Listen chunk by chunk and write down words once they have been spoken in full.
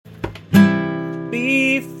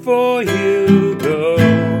Before you go,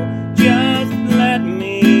 just let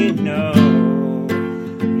me know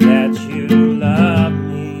that you love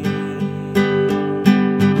me.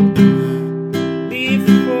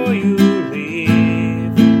 Before you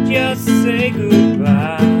leave, just say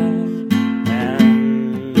goodbye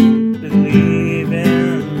and believe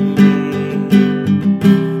in me.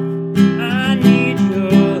 I need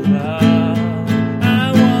your love,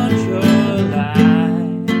 I want your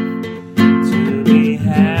life to be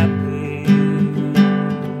happy.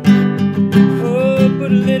 Oh,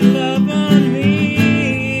 put a little love on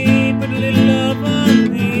me, put a little love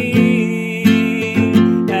on me,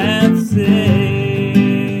 and say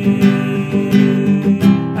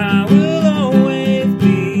I will always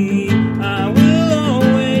be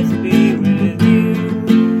with you,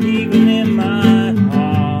 even in my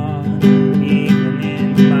heart, even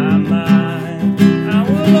in my mind. I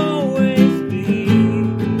will always be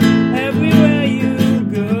everywhere you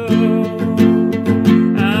go.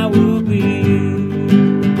 I will be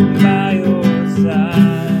by your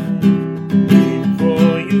side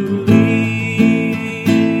before you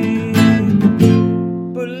leave.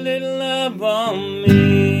 Put a little love on me.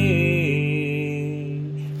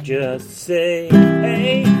 Just say,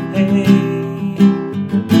 hey, hey.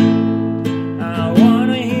 I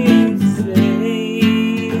wanna hear you say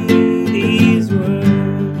these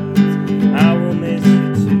words. I will miss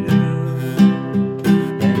you too,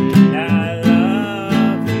 and I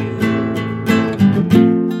love you.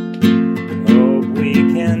 Hope we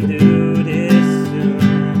can do this soon.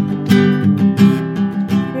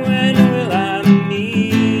 When will I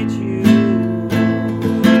meet you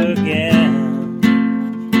again?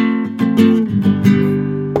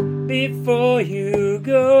 Before you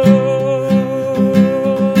go,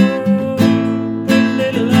 put a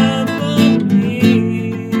little love on me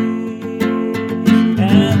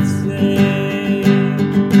and say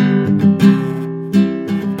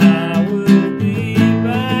I will be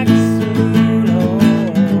back soon. Oh,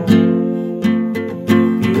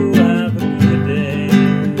 you have a good day.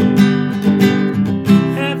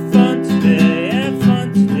 Have fun today,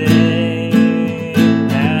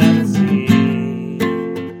 and see.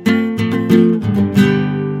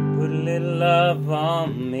 Put a little love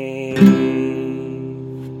on me.